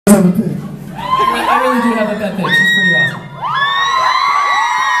have a pick. I really do have a pet pick. She's pretty awesome.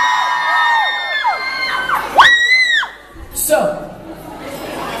 So,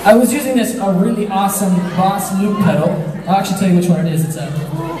 I was using this really awesome Boss loop pedal. I'll actually tell you which one it is. It's a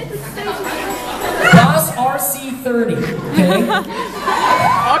Boss RC30. Okay.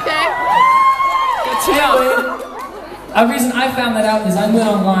 Okay. Anyway, the reason I found that out is I went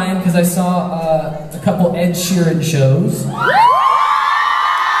online because I saw a couple Ed Sheeran shows. Have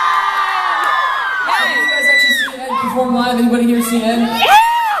you guys actually seen Ed perform live? Anybody here seen Ed?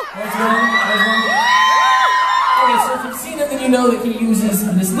 There's one. Okay, so if you've seen him, then you know that he uses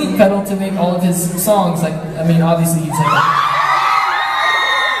this loop pedal to make all of his songs. Like, I mean, obviously he's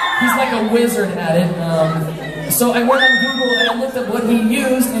like a wizard at it. So I went on Google and I looked up what he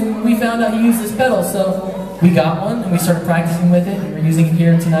used, and we found out he used this pedal. So we got one and we started practicing with it, and we're using it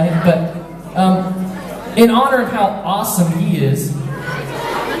here tonight. But in honor of how awesome he is,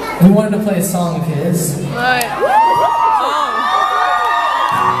 we wanted to play a song of his. Right. Oh.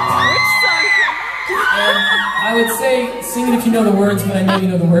 Which song? And I would say sing it if you know the words, but I know you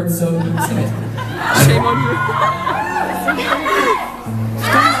know the words, so sing it. Shame on you.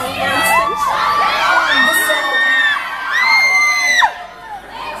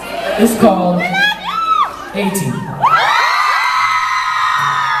 It's called 18.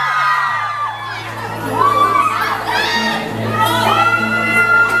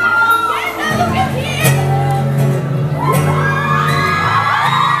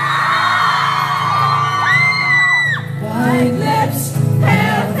 White lips,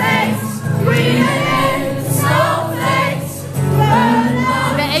 pale face, green hair, snowflakes, burn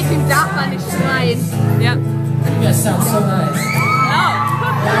love. Der 18 darf man nicht schreien. Ja. You guys sound so nice.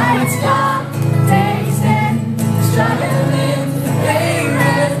 Lights gone, days in, struggling to pay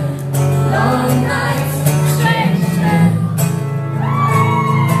rent, long nights, strange men.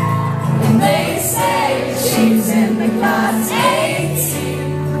 And they say she's in the class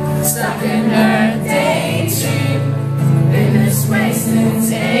 18, stuck in her daydream. Been this way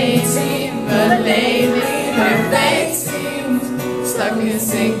since 18, but lately her face seems stuck in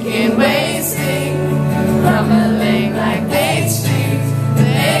sinking, wasting, crumbling like Main Street.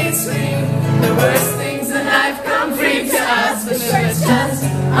 The worst things in life come free to us, but she's just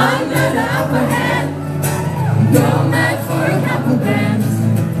under the upper hand. Go mad for a couple grand.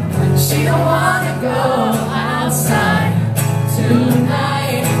 She don't wanna go outside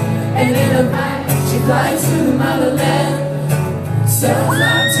tonight. And in a pipe, she flies to the motherland. Sells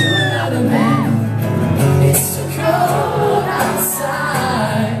out to another man. It's too cold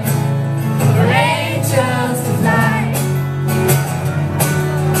outside for angels to fly.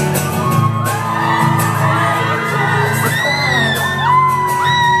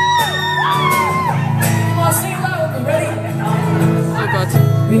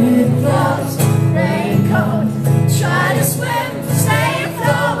 With gloves, raincoat, try to swim, stay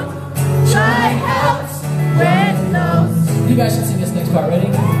afloat, try helps, wet clothes. You guys should sing this next part, ready?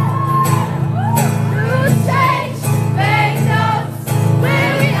 Blue stage, vague notes,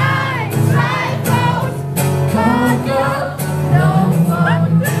 weary eyes, right road, cold girl, no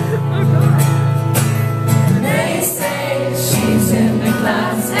phone. They say she's in the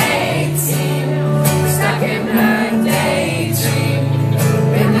class 18, stuck in her daydream.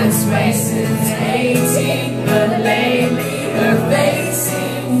 This way since 18, but lately her face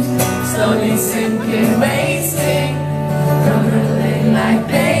seems slowly sinking, wasting, crumbling like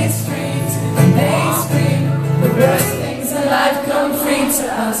Main Street. And they scream, the worst things in life come free to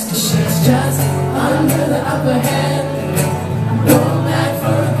us, 'cause she's just under the upper hand. Go mad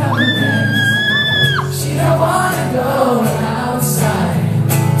for a couple minutes. She don't wanna go outside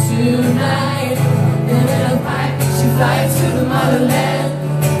tonight. And in a pipe, she flies to the motherland.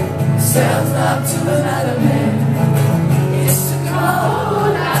 Sells up to another man. It's too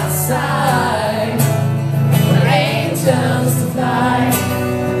cold outside for angels to fly.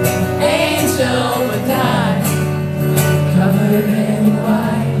 Angel would die, covered in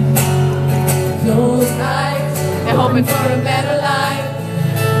white, closed eyes, hoping for a better life.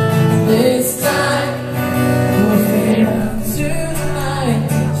 This time we'll fade out to the night,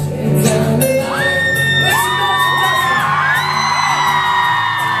 straight down the line. Make some noise for Dustin.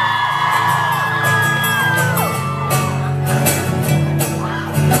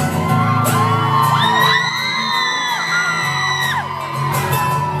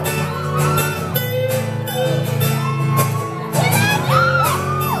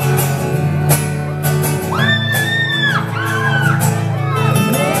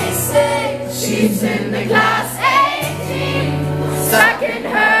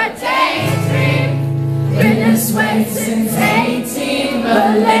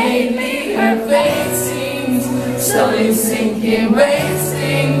 lately her fate seems slowly sinking,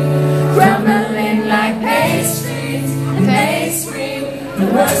 wasting, crumbling like pastries. And they scream the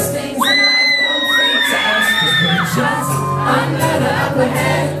worst things in life don't freak us, 'cause we're just under the upper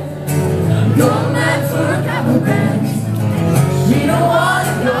head. Go mad for a couple grand. We don't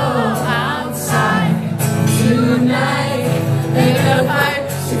wanna go outside tonight. In a pipe,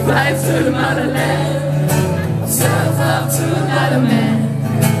 she flies to the motherland. Self up to another man.